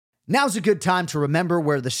Now's a good time to remember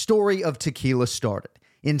where the story of tequila started.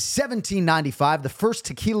 In 1795, the first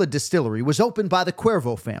tequila distillery was opened by the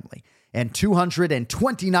Cuervo family, and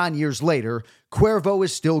 229 years later, Cuervo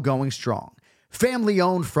is still going strong.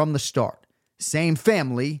 Family-owned from the start. Same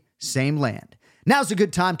family, same land. Now's a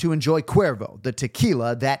good time to enjoy Cuervo, the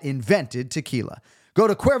tequila that invented tequila. Go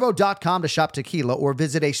to Cuervo.com to shop tequila or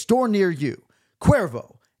visit a store near you.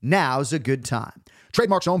 Cuervo, now's a good time.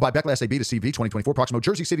 Trademarks owned by Beckless AB to CV 2024, Proximo,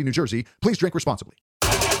 Jersey City, New Jersey. Please drink responsibly.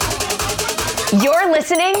 You're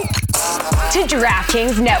listening to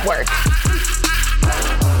DraftKings Network.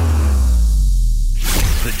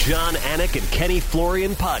 The John Anik and Kenny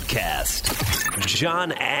Florian podcast.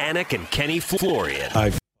 John Anik and Kenny Florian. I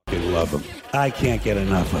f***ing love them. I can't get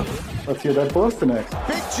enough of them. Let's hear that Boston next.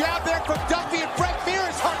 Big jab there from Duffy, and Frank Mir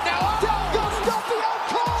is hurt now. Down goes Duffy, out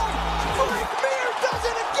cold. Frank Mir does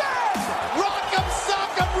it again. Rock'em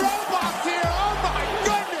sock'em robots here. Oh my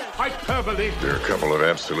goodness. Hyperbole. There are a couple of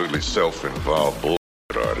absolutely self-involved bullshit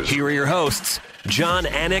artists. Here are your hosts, John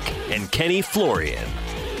Anik and Kenny Florian.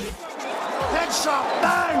 Headshot,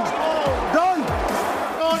 bang. Oh, done.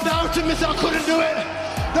 Going down to miss, I couldn't do it.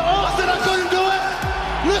 The Austin, I couldn't do it.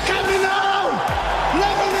 Look at me now.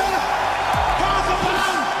 Level it. Half a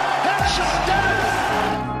pound. Headshot,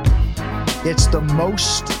 done. It's the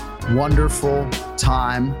most wonderful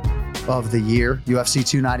time of the year. UFC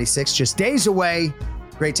 296, just days away.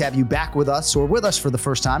 Great to have you back with us, or with us for the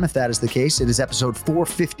first time, if that is the case. It is episode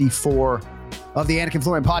 454 of the Anik and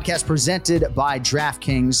Florian podcast, presented by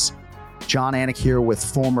DraftKings. John Anik here with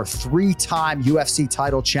former three-time UFC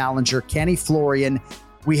title challenger Kenny Florian.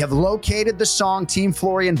 We have located the song Team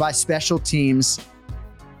Florian by Special Teams.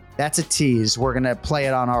 That's a tease. We're going to play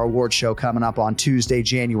it on our award show coming up on Tuesday,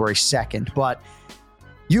 January 2nd. But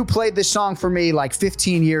you played this song for me like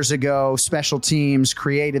 15 years ago. Special Teams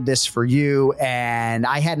created this for you, and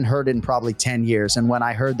I hadn't heard it in probably 10 years. And when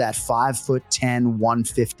I heard that 5'10",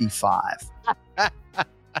 155,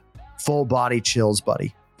 full body chills,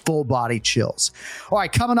 buddy. Full body chills. All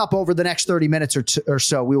right, coming up over the next 30 minutes or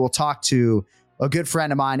so, we will talk to a good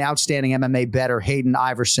friend of mine, outstanding MMA bettor, Hayden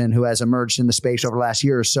Iverson, who has emerged in the space over the last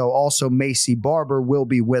year or so. Also, Maycee Barber will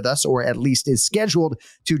be with us, or at least is scheduled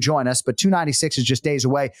to join us, but 296 is just days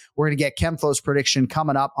away. We're going to get Kemflo's prediction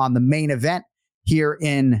coming up on the main event here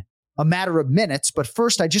in a matter of minutes. But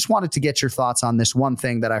first, I just wanted to get your thoughts on this one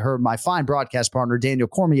thing that I heard my fine broadcast partner, Daniel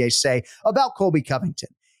Cormier, say about Colby Covington.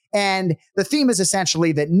 And the theme is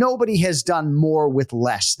essentially that nobody has done more with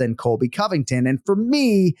less than Colby Covington. And for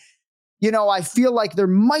me, you know, I feel like there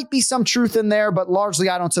might be some truth in there, but largely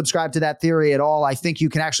I don't subscribe to that theory at all. I think you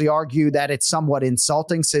can actually argue that it's somewhat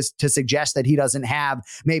insulting to suggest that he doesn't have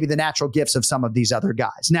maybe the natural gifts of some of these other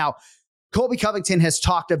guys. Now, Colby Covington has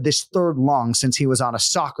talked of this third lung since he was on a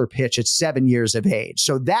soccer pitch at 7 years of age.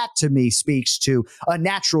 So that to me speaks to a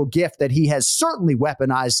natural gift that he has certainly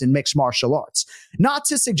weaponized in mixed martial arts. Not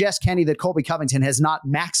to suggest, Kenny, that Colby Covington has not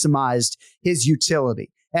maximized his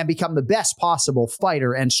utility and become the best possible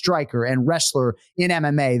fighter and striker and wrestler in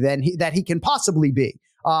MMA that he can possibly be.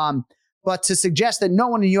 But to suggest that no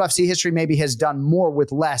one in UFC history maybe has done more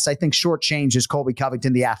with less, I think shortchanges Colby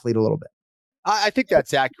Covington, the athlete, a little bit. I think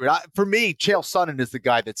that's accurate. For me, Chael Sonnen is the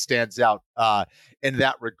guy that stands out in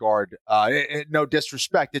that regard. No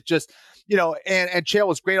disrespect. It just, you know, and Chael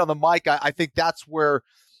was great on the mic. I think that's where,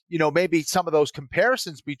 you know, maybe some of those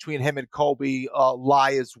comparisons between him and Colby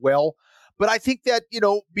lie as well. But I think that, you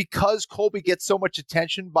know, because Colby gets so much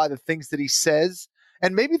attention by the things that he says,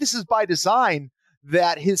 and maybe this is by design,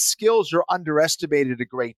 that his skills are underestimated a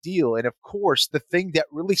great deal. And of course, the thing that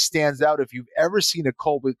really stands out if you've ever seen a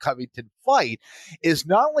Colby Covington fight is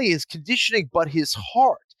not only his conditioning, but his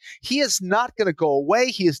heart. He is not going to go away.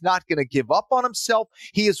 He is not going to give up on himself.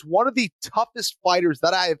 He is one of the toughest fighters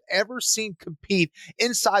that I have ever seen compete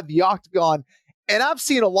inside the octagon. And I've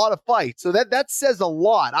seen a lot of fights, so that says a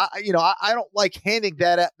lot. I don't like handing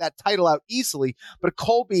that title out easily, but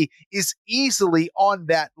Colby is easily on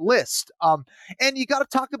that list. And you got to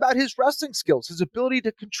talk about his wrestling skills, his ability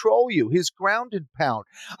to control you, his ground and pound.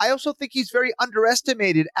 I also think he's very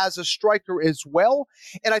underestimated as a striker as well.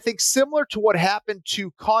 And I think similar to what happened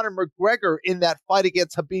to Conor McGregor in that fight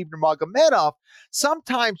against Khabib Nurmagomedov,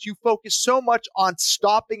 sometimes you focus so much on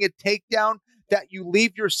stopping a takedown that you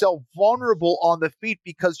leave yourself vulnerable on the feet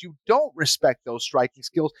because you don't respect those striking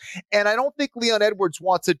skills. And I don't think Leon Edwards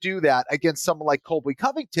wants to do that against someone like Colby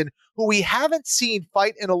Covington, who we haven't seen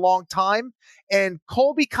fight in a long time. And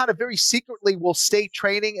Colby kind of very secretly will stay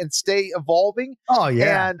training and stay evolving. Oh,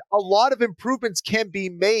 yeah. And a lot of improvements can be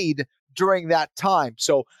made during that time.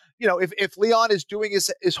 So, if Leon is doing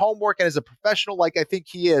his homework and is a professional like I think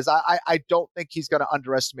he is, I don't think he's going to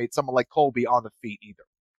underestimate someone like Colby on the feet either.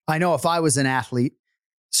 I know if I was an athlete,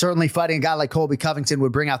 certainly fighting a guy like Colby Covington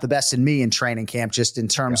would bring out the best in me in training camp, just in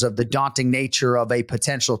terms of the daunting nature of a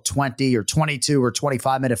potential 20 or 22 or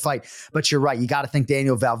 25-minute fight. But you're right. You got to think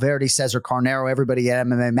Daniel Valverde, Cesar Carnero, everybody at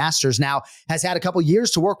MMA Masters now has had a couple years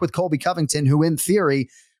to work with Colby Covington, who in theory,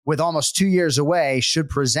 with almost 2 years away, should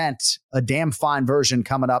present a damn fine version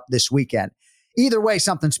coming up this weekend. Either way,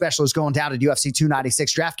 something special is going down at UFC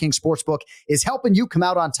 296. DraftKings Sportsbook is helping you come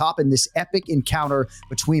out on top in this epic encounter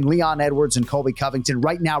between Leon Edwards and Colby Covington.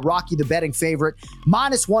 Right now, Rocky, the betting favorite,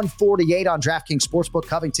 minus 148 on DraftKings Sportsbook.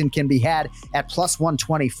 Covington can be had at plus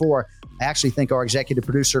 124. I actually think our executive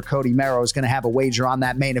producer, Cody Merrow, is going to have a wager on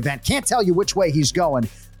that main event. Can't tell you which way he's going,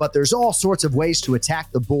 but there's all sorts of ways to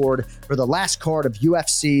attack the board for the last card of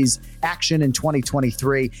UFC's action in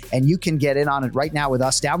 2023, and you can get in on it right now with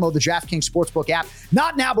us. Download the DraftKings Sportsbook app.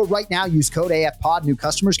 Not now, but right now. Use code AFPOD. New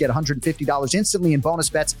customers get $150 instantly in bonus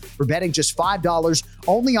bets for betting just $5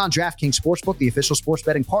 only on DraftKings Sportsbook, the official sports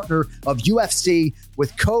betting partner of UFC.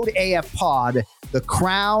 With code AFPOD, the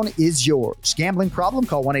crown is yours. Gambling problem?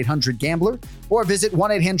 Call 1-800-GAMBLER or visit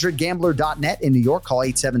 1-800-GAMBLER.net. In New York, call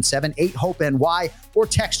 877-8-HOPE-NY or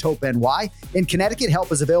text HOPE-NY. In Connecticut,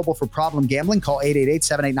 help is available for problem gambling. Call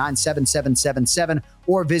 888-789-7777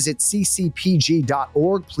 or visit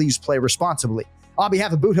ccpg.org. Please play responsibly. On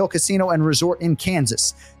behalf of Boot Hill Casino and Resort in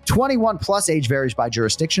Kansas, 21 plus, age varies by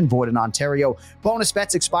jurisdiction, void in Ontario. Bonus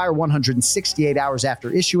bets expire 168 hours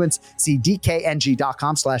after issuance. See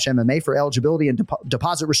dkng.com/MMA for eligibility and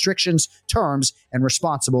deposit restrictions, terms, and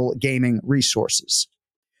responsible gaming resources.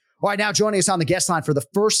 All right, now joining us on the guest line for the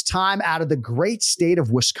first time out of the great state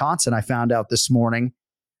of Wisconsin, I found out this morning.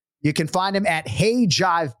 You can find him at Hey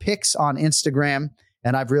Jive Picks on Instagram.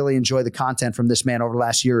 And I've really enjoyed the content from this man over the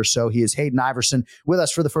last year or so. He is Hayden Iverson with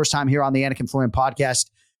us for the first time here on the Anik and Florian podcast.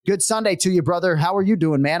 Good Sunday to you, brother. How are you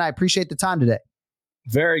doing, man? I appreciate the time today.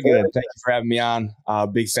 Very good. Thank you for having me on.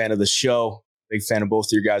 Big fan of the show. Big fan of both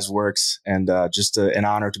of your guys' works. And just an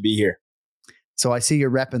honor to be here. So I see you're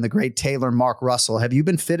repping the great Taylor Mark Russell. Have you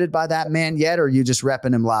been fitted by that man yet, or are you just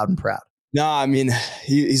repping him loud and proud? No, I mean,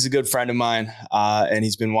 he's a good friend of mine, and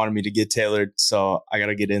he's been wanting me to get tailored. So I got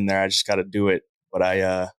to get in there. I just got to do it. But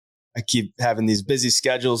I keep having these busy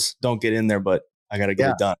schedules. Don't get in there, but I got to get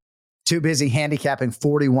it done. Too busy handicapping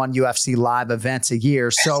 41 UFC live events a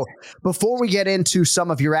year. So before we get into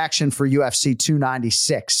some of your action for UFC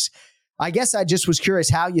 296, I guess I just was curious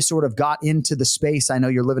how you sort of got into the space. I know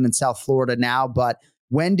you're living in South Florida now, but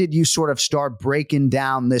when did you sort of start breaking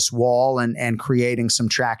down this wall and creating some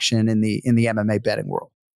traction in the MMA betting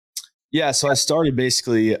world? Yeah, so I started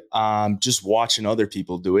basically just watching other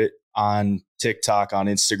people do it on TikTok, on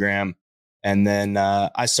Instagram. And then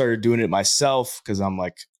I started doing it myself because I'm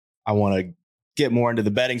like, I want to get more into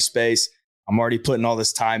the betting space. I'm already putting all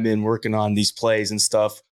this time in working on these plays and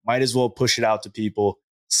stuff. Might as well push it out to people,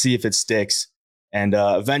 see if it sticks. And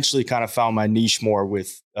eventually kind of found my niche more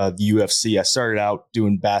with the UFC. I started out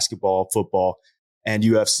doing basketball, football, and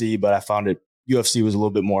UFC, but I found UFC was a little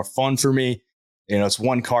bit more fun for me. You know, it's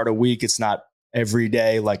one card a week. It's not every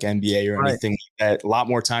day like NBA or anything like that. A lot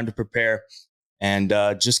more time to prepare, and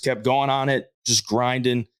just kept going on it, just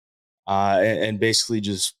grinding, and basically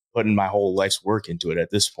just putting my whole life's work into it at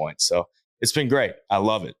this point. So it's been great. I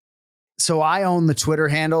love it. So I own the Twitter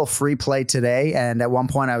handle Free Play Today. And at one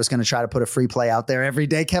point I was going to try to put a free play out there every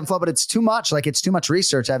day, Ken Flo, but it's too much. Like, it's too much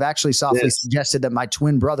research. I've actually softly suggested that my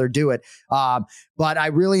twin brother do it. But I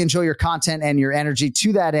really enjoy your content and your energy.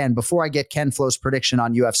 To that end, before I get Ken Flo's prediction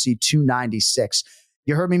on UFC 296,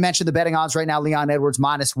 you heard me mention the betting odds right now. Leon Edwards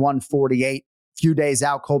minus 148, few days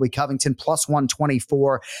out. Colby Covington plus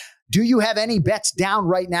 124. Do you have any bets down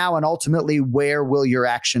right now? And ultimately, where will your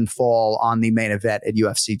action fall on the main event at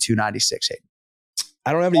UFC 296, Hayden?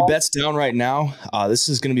 I don't have any bets down right now. This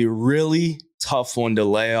is going to be a really tough one to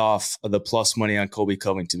lay off the plus money on Colby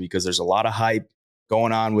Covington because there's a lot of hype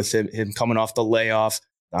going on with him coming off the layoff.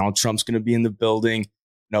 Donald Trump's going to be in the building.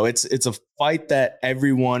 No, it's a fight that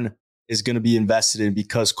everyone is going to be invested in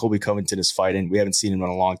because Colby Covington is fighting. We haven't seen him in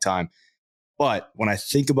a long time. But when I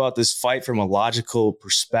think about this fight from a logical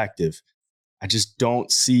perspective, I just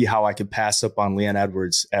don't see how I could pass up on Leon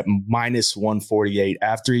Edwards at minus 148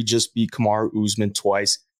 after he just beat Kamaru Usman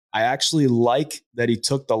twice. I actually like that he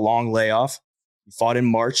took the long layoff. He fought in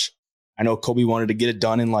March. I know Colby wanted to get it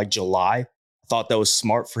done in like July. I thought that was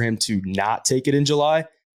smart for him to not take it in July,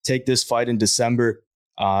 take this fight in December,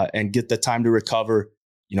 and get the time to recover.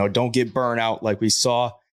 You know, don't get burnt out like we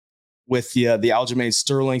saw with the Aljamain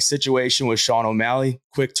Sterling situation with Sean O'Malley.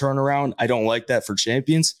 Quick turnaround. I don't like that for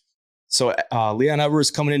champions. So Leon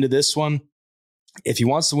Edwards coming into this one, if he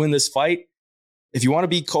wants to win this fight, if you want to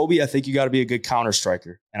beat Colby, I think you got to be a good counter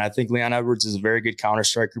striker. And I think Leon Edwards is a very good counter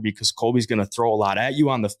striker because Colby's going to throw a lot at you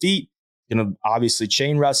on the feet, going to obviously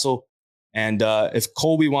chain wrestle. And if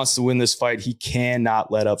Colby wants to win this fight, he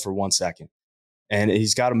cannot let up for 1 second. And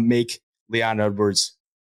he's got to make Leon Edwards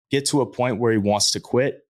get to a point where he wants to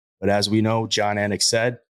quit. But as we know, John Anik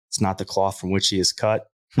said, it's not the cloth from which he is cut.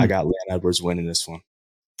 I got Leon Edwards winning this one.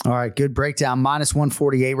 All right, good breakdown. Minus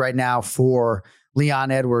 148 right now for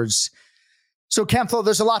Leon Edwards. So, Kempflo,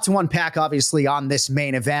 there's a lot to unpack, obviously, on this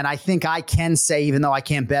main event. I think I can say, even though I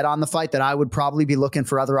can't bet on the fight, that I would probably be looking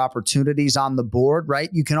for other opportunities on the board, right?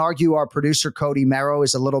 You can argue our producer, Cody Merrow,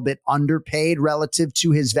 is a little bit underpaid relative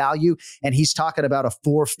to his value, and he's talking about a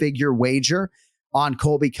 4-figure wager on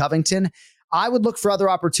Colby Covington. I would look for other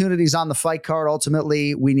opportunities on the fight card.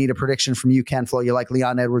 Ultimately, we need a prediction from you, Kempflo. You like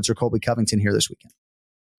Leon Edwards or Colby Covington here this weekend?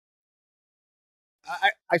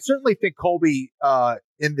 I certainly think Colby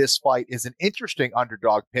in this fight is an interesting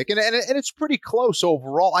underdog pick, and it's pretty close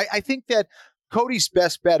overall. I think that Cody's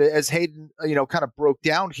best bet, as Hayden, kind of broke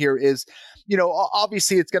down here, is,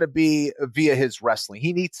 obviously it's going to be via his wrestling.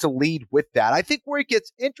 He needs to lead with that. I think where it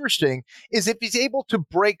gets interesting is if he's able to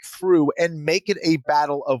break through and make it a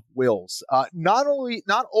battle of wills. Not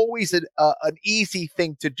always an easy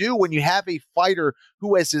thing to do when you have a fighter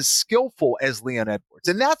who is as skillful as Leon Edwards.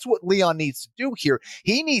 And that's what Leon needs to do here.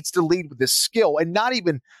 He needs to lead with his skill and not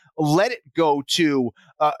even let it go to,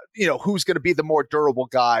 who's going to be the more durable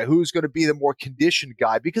guy, who's going to be the more conditioned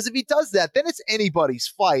guy. Because if he does that, then it's anybody's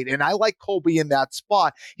fight. And I like Colby in that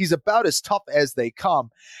spot. He's about as tough as they come.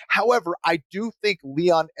 However, I do think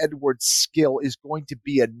Leon Edwards' skill is going to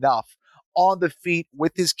be enough on the feet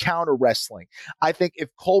with his counter wrestling. I think if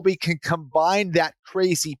Colby can combine that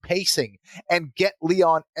crazy pacing and get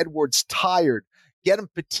Leon Edwards tired, get him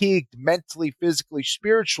fatigued mentally, physically,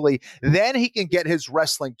 spiritually, then he can get his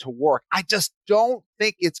wrestling to work. I just don't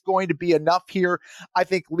think it's going to be enough here. I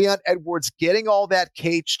think Leon Edwards getting all that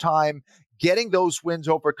cage time, getting those wins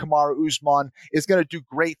over Kamaru Usman is going to do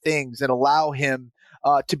great things and allow him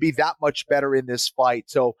to be that much better in this fight.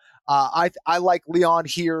 So I like Leon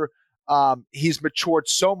here. He's matured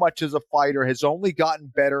so much as a fighter, has only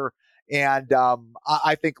gotten better. And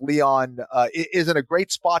I think Leon is in a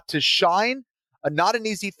great spot to shine. Not an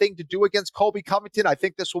easy thing to do against Colby Covington. I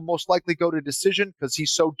think this will most likely go to decision because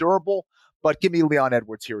he's so durable, but give me Leon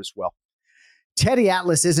Edwards here as well. Teddy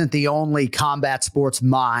Atlas isn't the only combat sports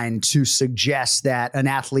mind to suggest that an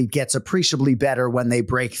athlete gets appreciably better when they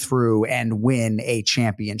break through and win a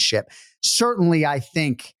championship. Certainly, I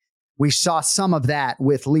think we saw some of that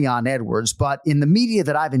with Leon Edwards, but in the media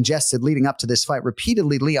that I've ingested leading up to this fight,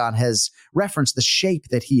 repeatedly Leon has referenced the shape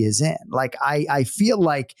that he is in. Like, I feel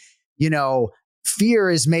like, fear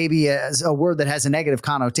is maybe a word that has a negative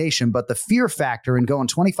connotation, but the fear factor in going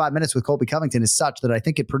 25 minutes with Colby Covington is such that I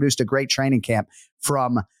think it produced a great training camp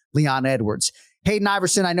from Leon Edwards. Hayden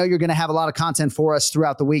Iverson, I know you're going to have a lot of content for us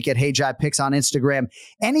throughout the week at HeyJivePicks on Instagram.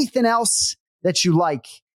 Anything else that you like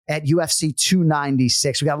at UFC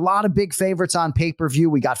 296? We got a lot of big favorites on pay-per-view.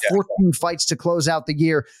 We got 14 fights to close out the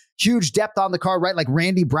year. Huge depth on the card, right? Like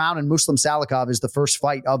Randy Brown and Muslim Salikov is the first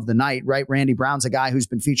fight of the night, right? Randy Brown's a guy who's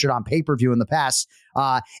been featured on pay-per-view in the past.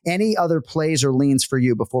 Any other plays or leans for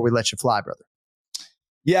you before we let you fly, brother?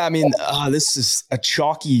 Yeah, I mean, this is a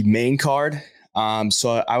chalky main card.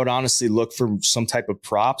 So I would honestly look for some type of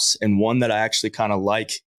props, and one that I actually kind of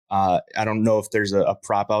like. I don't know if there's a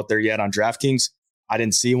prop out there yet on DraftKings. I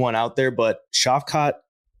didn't see one out there, but Shavkat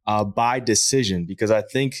by decision, because I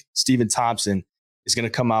think Stephen Thompson is going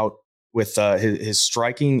to come out with his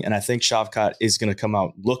striking, and I think Shavkat is going to come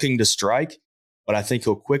out looking to strike, but I think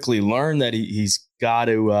he'll quickly learn that he's got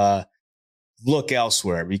to look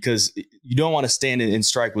elsewhere, because you don't want to stand in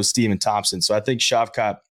strike with Stephen Thompson. So I think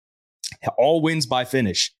Shavkat all wins by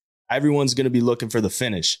finish. Everyone's going to be looking for the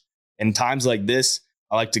finish. In times like this,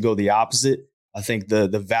 I like to go the opposite. I think the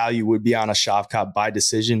value would be on a Shavkat by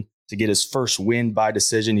decision to get his first win by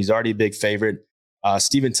decision. He's already a big favorite.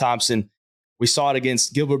 Stephen Thompson, we saw it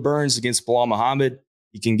against Gilbert Burns, against Bilal Muhammad.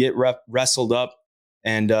 He can get wrestled up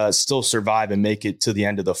and still survive and make it to the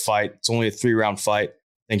end of the fight. It's only a 3-round fight.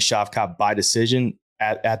 I think Shavkat by decision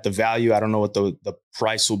at the value. I don't know what the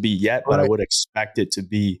price will be yet, but I would expect it to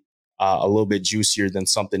be a little bit juicier than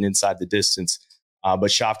something inside the distance. But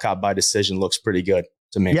Shavkat by decision looks pretty good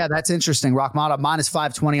to me. Yeah, that's interesting. Rahmada minus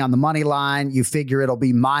 520 on the money line. You figure it'll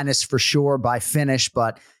be minus for sure by finish,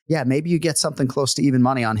 but yeah, maybe you get something close to even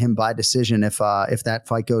money on him by decision if that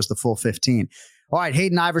fight goes the full 15. All right,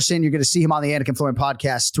 Hayden Iverson, you're going to see him on the Anik and Florian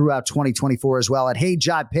podcast throughout 2024 as well at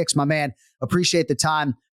HeyJivePicks, my man. Appreciate the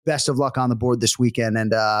time. best of luck on the board this weekend,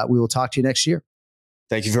 and we will talk to you next year.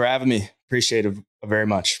 Thank you for having me. Appreciate it very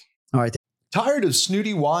much. All right. Tired of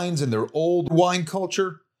snooty wines and their old wine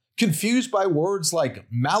culture? Confused by words like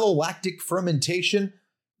malolactic fermentation?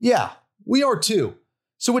 Yeah, we are too.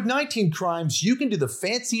 So with 19 Crimes, you can do the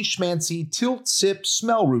fancy schmancy tilt, sip,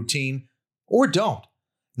 smell routine, or don't.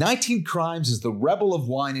 19 Crimes is the rebel of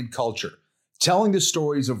wine and culture, telling the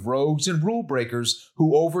stories of rogues and rule breakers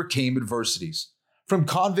who overcame adversities. From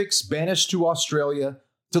convicts banished to Australia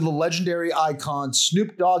to the legendary icon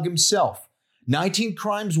Snoop Dogg himself, 19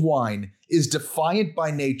 Crimes wine is defiant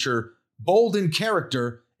by nature, bold in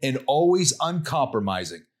character, and always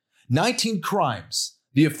uncompromising. 19 Crimes,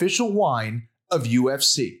 the official wine of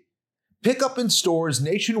UFC. Pick up in stores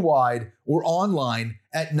nationwide or online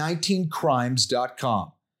at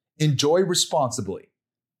 19crimes.com. Enjoy responsibly.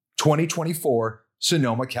 2024,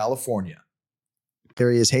 Sonoma, California.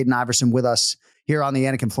 There he is, Hayden Iverson, with us here on the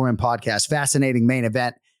Anik and Florian podcast. Fascinating main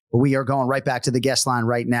event. But we are going right back to the guest line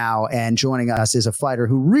right now, and joining us is a fighter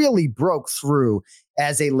who really broke through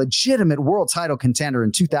as a legitimate world title contender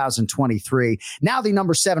in 2023. Now the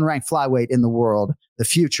number 7 ranked flyweight in the world. The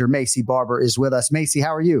future Maycee Barber is with us. Maycee,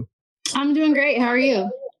 how are you? I'm doing great. How are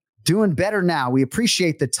you? Doing better now. We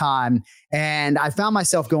appreciate the time. And I found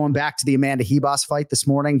myself going back to the Amanda Hebos fight this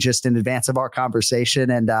morning, just in advance of our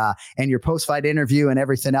conversation and your post-fight interview and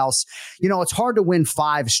everything else. You know, it's hard to win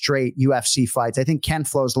 5 straight UFC fights. I think Ken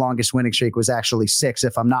Flo's longest winning streak was actually 6,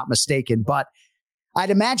 if I'm not mistaken. But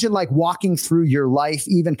I'd imagine like walking through your life,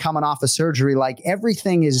 even coming off of surgery, like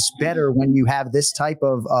everything is better when you have this type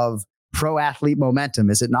of pro athlete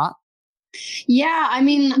momentum, is it not? Yeah, I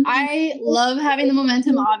mean, I love having the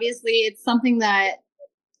momentum. Obviously, it's something that,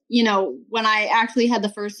 you know, when I actually had the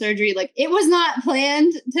first surgery, like it was not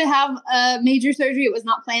planned to have a major surgery. It was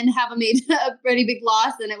not planned to have a pretty big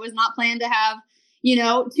loss. And it was not planned to have, you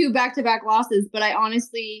know, 2 back-to-back losses. But I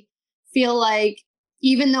honestly feel like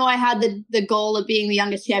even though I had the goal of being the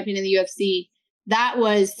youngest champion in the UFC, that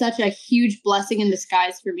was such a huge blessing in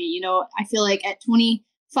disguise for me. You know, I feel like at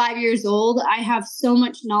 25 years old, I have so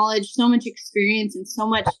much knowledge, so much experience, and so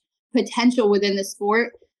much potential within the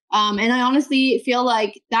sport. And I honestly feel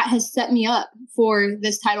like that has set me up for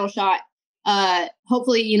this title shot.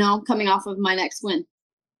 Hopefully, you know, coming off of my next win.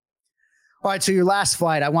 All right, so your last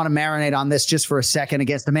fight, I want to marinate on this just for a second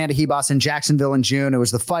against Amanda Hebos in Jacksonville in June. It was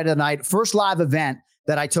the fight of the night, first live event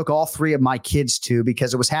that I took all 3 of my kids to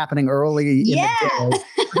because it was happening early in the day. It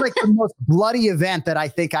was like the most bloody event that I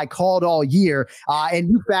think I called all year. And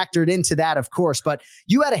you factored into that, of course. But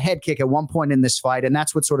you had a head kick at one point in this fight, and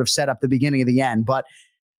that's what sort of set up the beginning of the end. But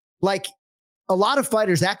like a lot of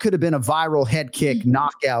fighters, that could have been a viral head kick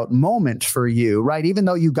knockout moment for you, right? Even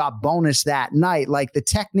though you got bonus that night, like the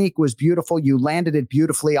technique was beautiful. You landed it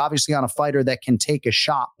beautifully, obviously on a fighter that can take a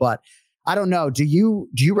shot. But I don't know. Do you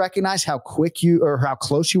recognize how quick you, or how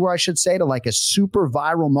close you were, I should say, to like a super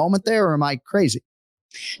viral moment there? Or am I crazy?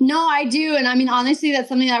 No, I do. And I mean, honestly, that's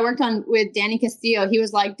something that I worked on with Danny Castillo. He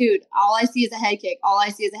was like, dude, all I see is a head kick. All I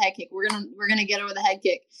see is a head kick. We're going to get over the head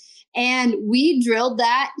kick. And we drilled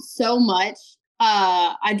that so much.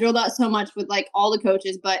 I drilled that so much with like all the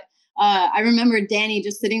coaches, but I remember Danny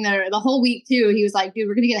just sitting there the whole week too. He was like, dude,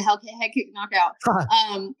 we're going to get a head kick knockout.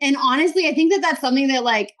 And honestly, I think that that's something that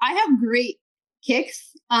like, I have great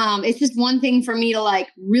kicks. It's just one thing for me to like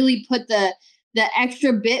really put the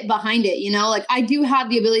extra bit behind it, you know, like I do have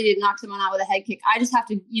the ability to knock someone out with a head kick. I just have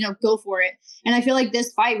to, you know, go for it. And I feel like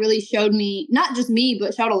this fight really showed me, not just me,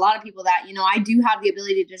 but showed a lot of people that, you know, I do have the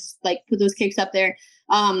ability to just like put those kicks up there.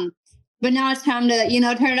 But now it's time to, you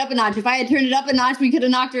know, turn it up a notch. If I had turned it up a notch, we could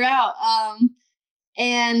have knocked her out.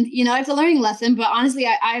 And, you know, it's a learning lesson, but honestly,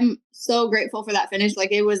 I'm so grateful for that finish.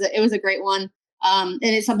 Like it was a great one. And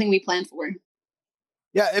it's something we planned for.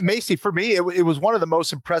 Yeah, Maycee, for me, it was one of the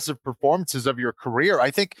most impressive performances of your career.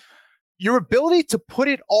 I think your ability to put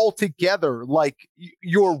it all together, like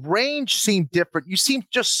your range seemed different. You seemed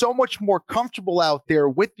just so much more comfortable out there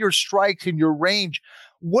with your strikes and your range.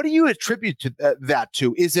 What do you attribute to that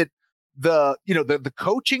to? Is it the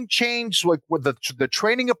coaching change, like with the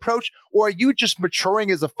training approach, or are you just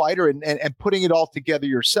maturing as a fighter and putting it all together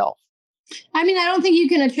yourself? I mean, I don't think you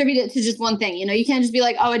can attribute it to just one thing. You know, you can't just be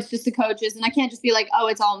like, oh, it's just the coaches. And I can't just be like, oh,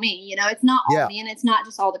 it's all me. You know, it's not all me, and it's not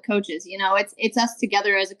just all the coaches. You know, it's us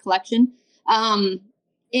together as a collection.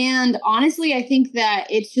 And honestly, I think that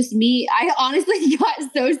it's just me. I honestly got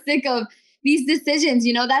so sick of these decisions.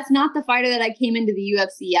 You know, that's not the fighter that I came into the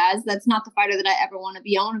UFC as. That's not the fighter that I ever want to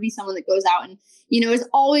be. I want to be someone that goes out and, you know, is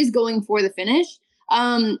always going for the finish.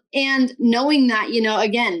 And knowing that, you know,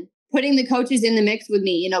 again, putting the coaches in the mix with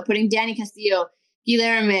me, you know, putting Danny Castillo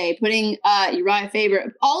Guilherme, putting Uriah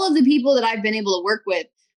Faber, all of the people that I've been able to work with,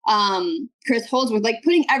 Chris Holdsworth, like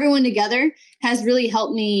putting everyone together has really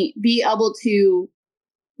helped me be able to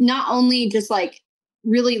not only just like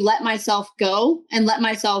really let myself go and let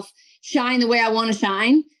myself shine the way I want to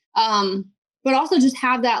shine, but also just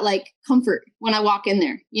have that like comfort when I walk in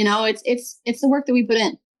there. You know, it's the work that we put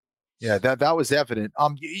in. Yeah, that was evident.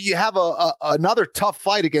 You have another tough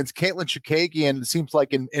fight against Caitlin Chookagian. It seems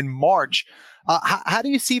like in March. How do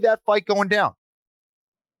you see that fight going down?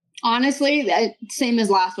 Honestly, same as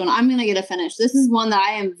last one. I'm going to get a finish. This is one that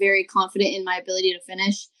I am very confident in my ability to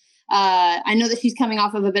finish. I know that she's coming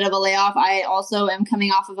off of a bit of a layoff. I also am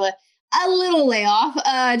coming off of a little layoff,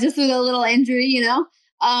 just with a little injury, you know.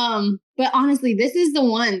 But honestly, this is the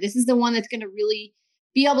one. This is the one that's going to really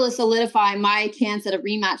be able to solidify my chance at a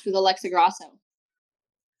rematch with Alexa Grasso.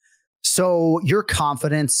 So your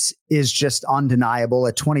confidence is just undeniable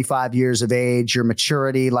at 25 years of age, your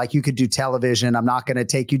maturity, like you could do television. I'm not going to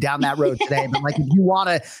take you down that road today, but like if you want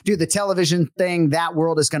to do the television thing, that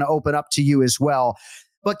world is going to open up to you as well.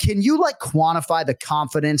 But can you like quantify the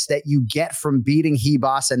confidence that you get from beating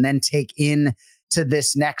Hebos and then take in to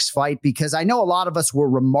this next fight? Because I know a lot of us were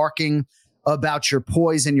remarking about your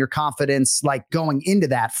poise and your confidence, like going into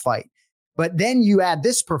that fight. But then you add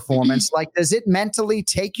this performance, like, does it mentally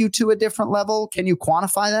take you to a different level? Can you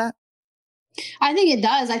quantify that? I think it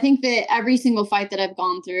does. I think that every single fight that I've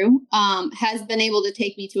gone through has been able to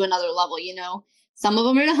take me to another level. You know, some of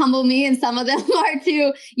them are to humble me and some of them are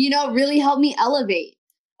to, you know, really help me elevate.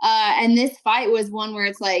 And this fight was one where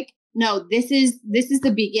it's like, no, this is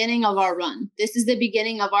the beginning of our run. This is the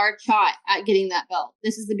beginning of our shot at getting that belt.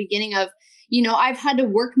 This is the beginning of, you know, I've had to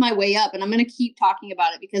work my way up, and I'm going to keep talking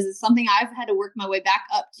about it because it's something I've had to work my way back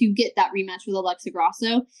up to get that rematch with Alexa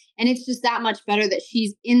Grasso. And it's just that much better that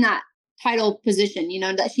she's in that title position, you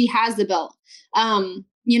know, that she has the belt.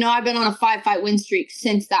 You know, I've been on a 5-fight win streak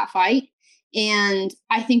since that fight. And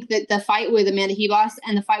I think that the fight with Amanda Hebos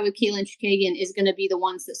and the fight with Caitlin Chookagian is going to be the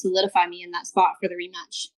ones that solidify me in that spot for the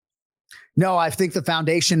rematch. No, I think the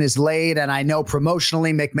foundation is laid, and I know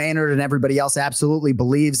promotionally McMaynard and everybody else absolutely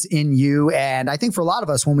believes in you. And I think for a lot of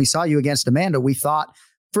us, when we saw you against Amanda, we thought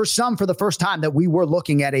for the first time that we were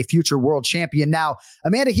looking at a future world champion. Now,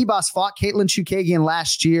 Amanda Hebos fought Caitlin Chookagian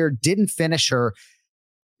last year, didn't finish her.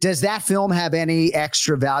 Does that film have any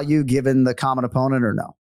extra value given the common opponent or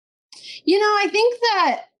no? You know, I think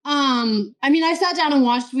that, I mean, I sat down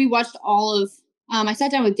and we watched all of, I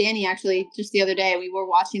sat down with Danny actually just the other day. We were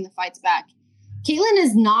watching the fights back. Caitlin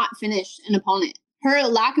has not finished an opponent. Her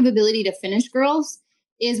lack of ability to finish girls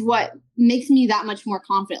is what makes me that much more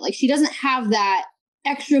confident. Like, she doesn't have that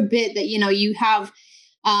extra bit that, you know, you have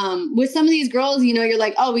with some of these girls. You know, you're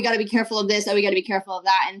like, oh, we got to be careful of this. Oh, we got to be careful of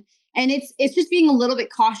that. And it's just being a little bit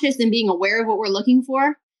cautious and being aware of what we're looking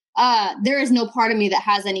for. There is no part of me that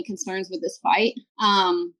has any concerns with this fight.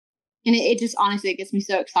 And it just, honestly, it gets me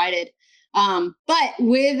so excited. But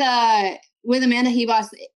with Amanda Hebos,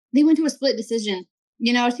 they went to a split decision.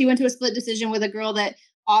 You know, she went to a split decision with a girl that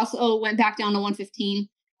also went back down to 115.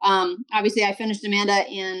 Obviously I finished Amanda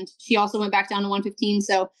and she also went back down to 115.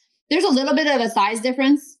 So there's a little bit of a size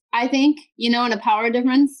difference, I think, you know, and a power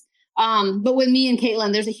difference. But with me and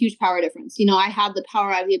Caitlin, there's a huge power difference. You know, I have the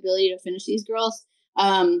power, I have the ability to finish these girls.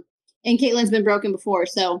 And Caitlin's been broken before.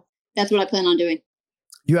 So that's what I plan on doing.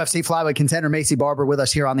 UFC flyweight contender Maycee Barber with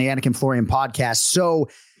us here on the Anik and Florian podcast. So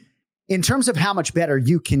in terms of how much better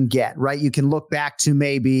you can get, right? You can look back to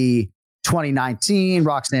maybe 2019,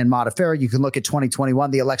 Roxanne Modafferi. You can look at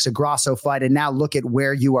 2021, the Alexa Grasso fight, and now look at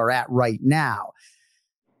where you are at right now.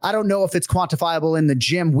 I don't know if it's quantifiable in the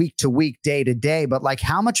gym week to week, day to day, but like,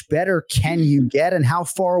 how much better can you get, and how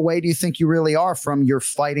far away do you think you really are from your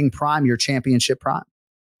fighting prime, your championship prime?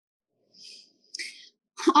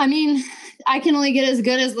 I mean, I can only get as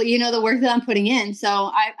good as, you know, the work that I'm putting in.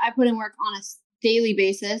 So I put in work on a daily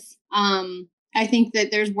basis. I think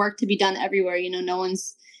that there's work to be done everywhere. You know, no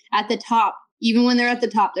one's at the top. Even when they're at the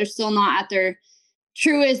top, they're still not at their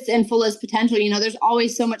truest and fullest potential. You know, there's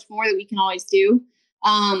always so much more that we can always do.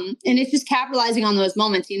 And it's just capitalizing on those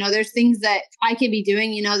moments. You know, there's things that I can be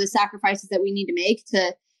doing, you know, the sacrifices that we need to make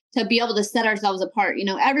to be able to set ourselves apart. You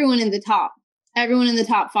know, everyone in the top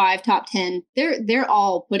 5, top 10, they're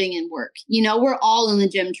all putting in work. You know, we're all in the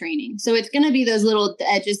gym training. So it's going to be those little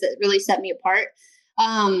edges that really set me apart.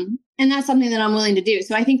 And that's something that I'm willing to do.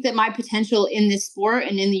 So I think that my potential in this sport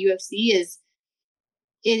and in the UFC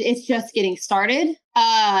it's just getting started.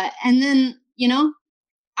 And then, you know,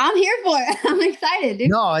 I'm here for it. I'm excited, dude.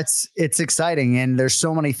 No, it's exciting. And there's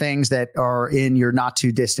so many things that are in your not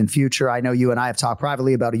too distant future. I know you and I have talked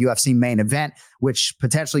privately about a UFC main event, which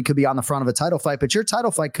potentially could be on the front of a title fight, but your title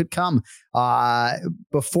fight could come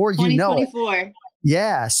before you know it. 2024.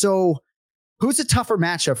 Yeah. So who's a tougher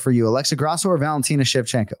matchup for you, Alexa Grasso or Valentina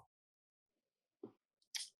Shevchenko?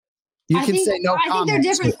 I think they're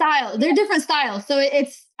different styles. They're different styles. So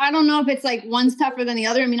it's, I don't know if it's like one's tougher than the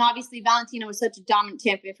other. I mean, obviously Valentina was such a dominant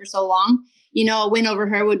champion for so long. You know, a win over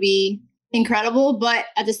her would be incredible. But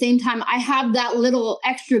at the same time, I have that little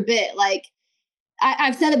extra bit. Like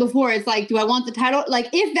I've said it before. It's like, do I want the title? Like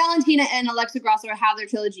if Valentina and Alexa Grasso have their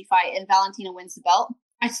trilogy fight and Valentina wins the belt,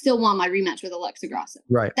 I still want my rematch with Alexa Grasso.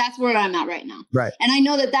 Right. That's where I'm at right now. Right. And I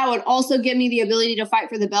know that that would also give me the ability to fight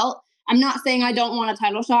for the belt. I'm not saying I don't want a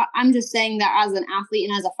title shot. I'm just saying that as an athlete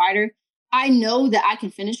and as a fighter, I know that I can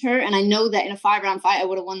finish her. And I know that in a 5-round fight, I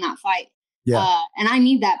would have won that fight. Yeah. And I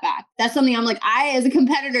need that back. That's something I'm like, I, as a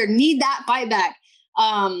competitor, need that fight back.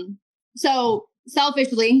 So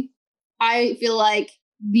selfishly, I feel like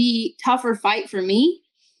the tougher fight for me,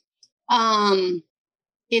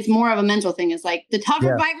 it's more of a mental thing. It's like the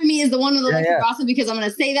tougher fight for me is the one with Alexa Grasso because I'm going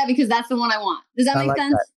to say that because that's the one I want. Does that make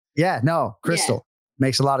sense? That. Yeah, no, Crystal. Yeah.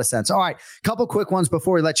 Makes a lot of sense. All right. Couple quick ones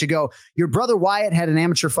before we let you go. Your brother Wyatt had an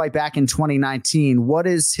amateur fight back in 2019. What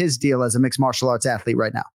is his deal as a mixed martial arts athlete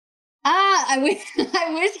right now? I wish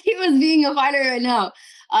he was being a fighter right now.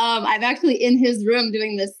 I'm actually in his room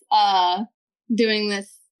doing this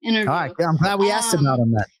interview. All right. I'm glad we asked about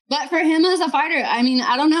him then. But for him as a fighter, I mean,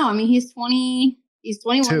 I don't know. I mean, he's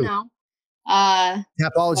 21 now.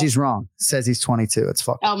 Tapology's wrong. It says he's 22. It's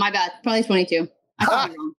fucked. Oh, my bad. Probably 22. I could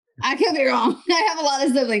be wrong. I could be wrong. I have a lot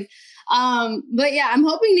of siblings. But yeah, I'm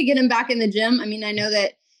hoping to get him back in the gym. I mean, I know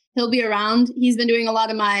that he'll be around. He's been doing a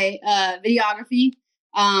lot of my videography.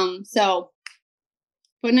 So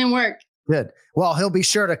putting in work. Good. Well, he'll be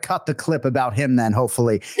sure to cut the clip about him then,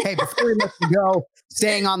 hopefully. Hey, before we let you go,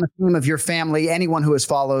 staying on the theme of your family, anyone who has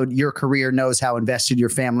followed your career knows how invested your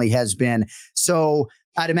family has been. So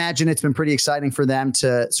I'd imagine it's been pretty exciting for them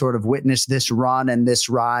to sort of witness this run and this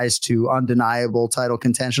rise to undeniable title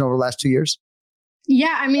contention over the last 2 years.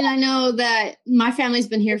 Yeah. I mean, I know that my family's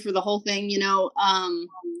been here for the whole thing, you know,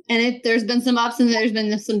 and there's been some ups and there's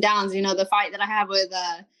been some downs, you know, the fight that I had with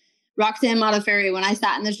Roxanne Modafferi, when I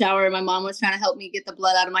sat in the shower, my mom was trying to help me get the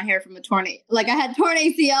blood out of my hair from a torn, like I had torn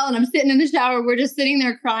ACL and I'm sitting in the shower. We're just sitting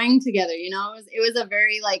there crying together. You know, it was a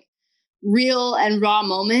very like real and raw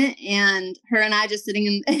moment. And her and I just sitting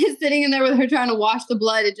in there with her trying to wash the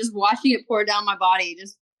blood and just watching it pour down my body,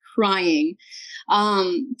 just crying.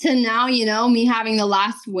 To now, you know, me having the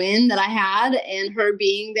last win that I had and her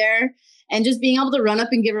being there and just being able to run up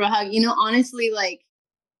and give her a hug, you know, honestly, like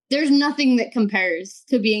there's nothing that compares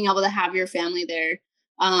to being able to have your family there.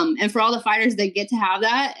 And for all the fighters that get to have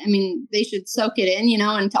that, I mean, they should soak it in, you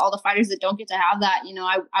know, and to all the fighters that don't get to have that, you know,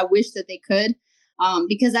 I wish that they could,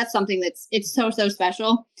 because that's something it's so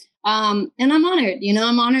special. And I'm honored, you know,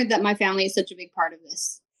 I'm honored that my family is such a big part of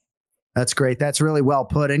this. That's great. That's really well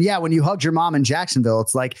put. And yeah, when you hugged your mom in Jacksonville,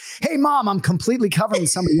 it's like, hey, mom, I'm completely covered in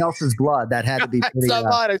somebody else's blood. That had to be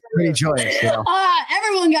pretty joyous. You know?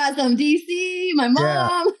 Everyone got some. DC, my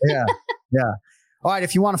mom. Yeah. All right.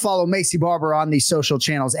 If you want to follow Maycee Barber on the social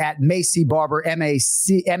channels at Maycee Barber,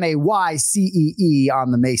 Maycee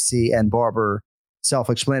on the Maycee and Barber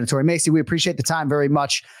self-explanatory. Maycee, we appreciate the time very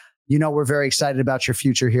much. You know, we're very excited about your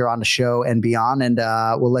future here on the show and beyond. And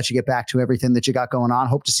we'll let you get back to everything that you got going on.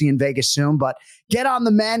 Hope to see you in Vegas soon, but get on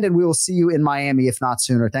the mend and we will see you in Miami, if not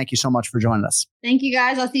sooner. Thank you so much for joining us. Thank you,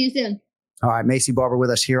 guys. I'll see you soon. All right. Maycee Barber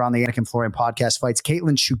with us here on the Anik and Florian podcast. Fights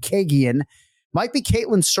Caitlin Chookagian. Might be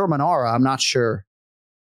Caitlin Sermonara. I'm not sure.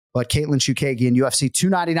 But Caitlin Chookagian, UFC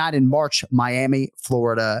 299 in March, Miami,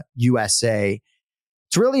 Florida, USA.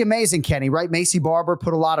 It's really amazing, Kenny, right? Maycee Barber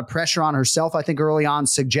put a lot of pressure on herself, I think early on,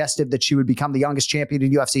 suggested that she would become the youngest champion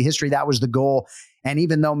in UFC history. That was the goal. And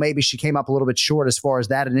even though maybe she came up a little bit short as far as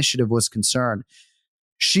that initiative was concerned,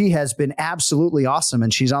 she has been absolutely awesome.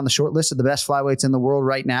 And she's on the short list of the best flyweights in the world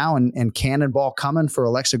right now. And cannonball coming for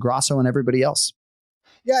Alexa Grasso and everybody else.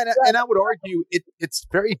 Yeah, and I would argue it's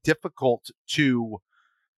very difficult to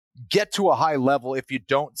get to a high level if you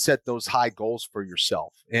don't set those high goals for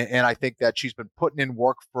yourself. And I think that she's been putting in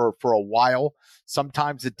work for a while.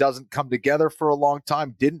 Sometimes it doesn't come together for a long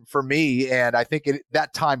time. Didn't for me. And I think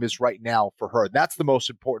that time is right now for her. That's the most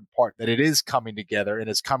important part, that it is coming together and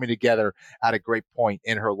it's coming together at a great point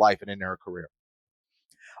in her life and in her career.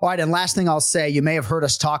 All right, and last thing I'll say, you may have heard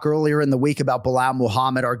us talk earlier in the week about Belal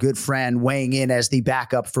Muhammad, our good friend, weighing in as the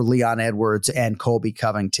backup for Leon Edwards and Colby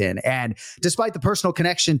Covington. And despite the personal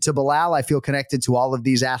connection to Belal, I feel connected to all of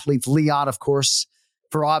these athletes. Leon, of course,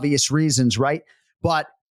 for obvious reasons, right? But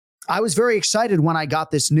I was very excited when I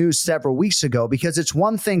got this news several weeks ago, because it's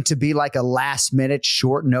one thing to be like a last minute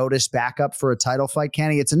short notice backup for a title fight,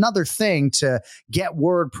 Kenny. It's another thing to get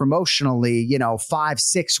word promotionally,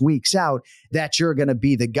 5-6 weeks out that you're going to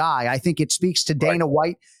be the guy. I think it speaks to Dana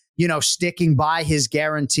White, sticking by his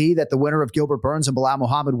guarantee that the winner of Gilbert Burns and Belal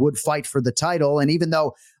Muhammad would fight for the title. And even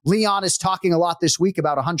though Leon is talking a lot this week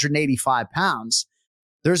about 185 pounds,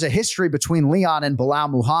 there's a history between Leon and Belal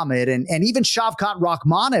Muhammad, and even Shavkat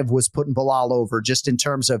Rakhmonov was putting Belal over just in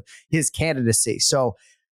terms of his candidacy. So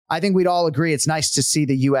I think we'd all agree it's nice to see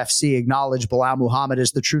the UFC acknowledge Belal Muhammad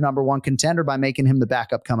as the true number one contender by making him the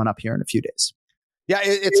backup coming up here in a few days. Yeah,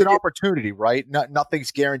 it's an opportunity, right?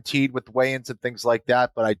 Nothing's guaranteed with weigh-ins and things like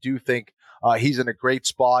that, but I do think he's in a great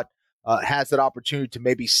spot. Has that opportunity to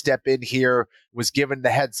maybe step in here, was given the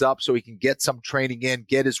heads up so he can get some training in,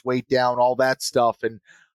 get his weight down, all that stuff. And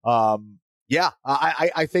I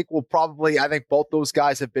think I think both those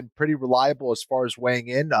guys have been pretty reliable as far as weighing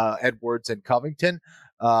in, Edwards and Covington.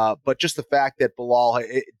 But just the fact that Belal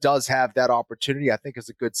does have that opportunity, I think is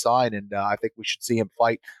a good sign. And I think we should see him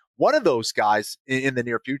fight one of those guys in the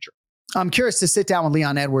near future. I'm curious to sit down with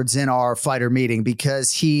Leon Edwards in our fighter meeting,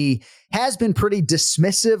 because he has been pretty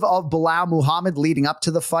dismissive of Belal Muhammad leading up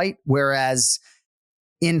to the fight, whereas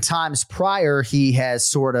in times prior, he has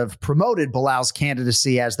sort of promoted Belal's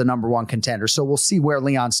candidacy as the number one contender. So we'll see where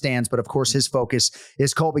Leon stands. But of course, his focus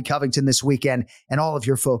is Colby Covington this weekend. And all of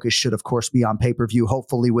your focus should, of course, be on pay-per-view,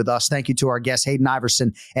 hopefully with us. Thank you to our guests, Hayden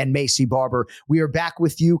Iverson and Maycee Barber. We are back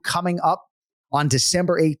with you coming up on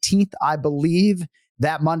December 18th, I believe.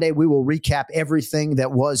 That Monday, we will recap everything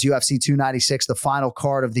that was UFC 296, the final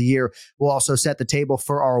card of the year. We'll also set the table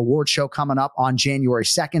for our award show coming up on January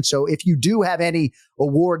 2nd. So if you do have any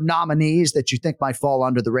award nominees that you think might fall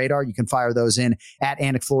under the radar, you can fire those in at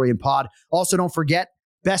Anik Florian Pod. Also, don't forget,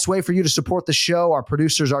 best way for you to support the show, our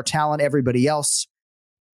producers, our talent, everybody else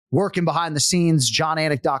working behind the scenes,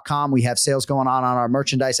 johnanik.com. We have sales going on our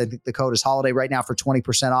merchandise. I think the code is holiday right now for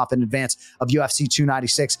 20% off in advance of UFC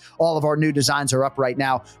 296. All of our new designs are up right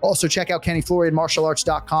now. Also, check out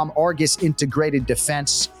KennyFlorianMartialArts.com, Argus Integrated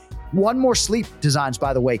Defense. One more sleep designs,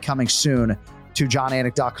 by the way, coming soon to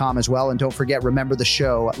johnanik.com as well. And don't forget, remember the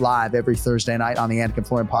show live every Thursday night on the Anik and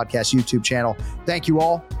Florian Podcast YouTube channel. Thank you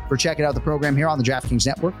all for checking out the program here on the DraftKings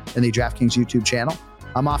Network and the DraftKings YouTube channel.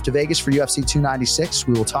 I'm off to Vegas for UFC 296.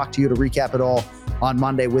 We will talk to you to recap it all on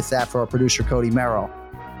Monday with that for our producer, Cody Merrill,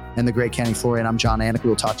 and the great Kenny Florian. I'm John Anik. We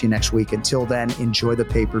will talk to you next week. Until then, enjoy the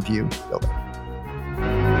pay-per-view. Build it.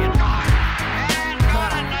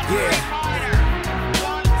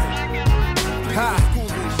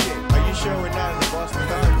 Are you sure we're not in the Boston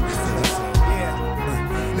Garden?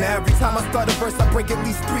 Now every time I start a verse, I break at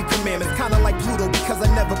least 3 commandments. Kinda like Pluto, because I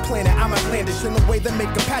never planned it. I'm outlandish in the way they make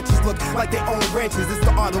Apaches look like they own ranches. It's the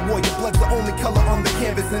art of war. Your blood's the only color on the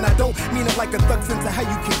canvas. And I don't mean it like a thug sense of how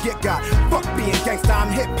you can get got. Fuck being gangsta, I'm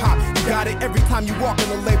hip-hop. You got it every time you walk in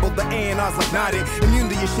the label. The A&R's like nodded. Immune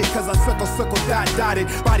to your shit, cause I circle, dotted.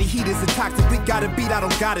 Body heat is a toxic. We got a beat, I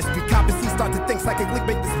don't gotta speak. Opposite start to think psychic link,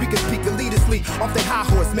 make the speakers speak elitistly. Off their high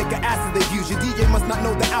horse, make an ass of their views. Your DJ must not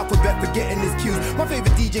know the alphabet, forgetting his cues. My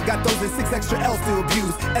favorite DJ got those and 6 extra L's to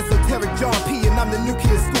abuse. Esoteric John P. and I'm the new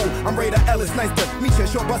kid school. I'm Raider Ellis, nice to meet you.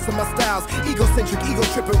 Short busting my styles. Egocentric, ego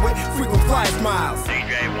tripping with frequent fly smiles.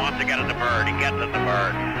 DJ wants to get at the bird. He gets at the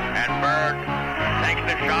bird. And Bird takes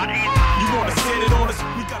the shot. You want to set it on us?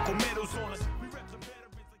 We got tomatoes on us.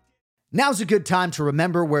 Now's a good time to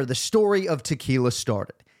remember where the story of tequila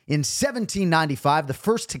started. In 1795, the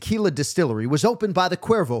first tequila distillery was opened by the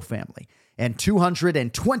Cuervo family. And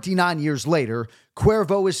 229 years later,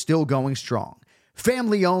 Cuervo is still going strong.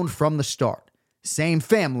 Family owned from the start. Same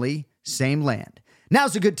family, same land.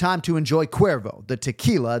 Now's a good time to enjoy Cuervo, the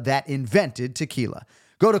tequila that invented tequila.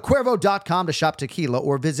 Go to Cuervo.com to shop tequila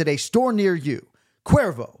or visit a store near you.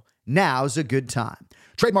 Cuervo, now's a good time.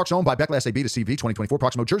 Trademarks owned by Beckless AB to CV 2024,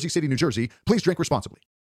 Proximo, Jersey City, New Jersey. Please drink responsibly.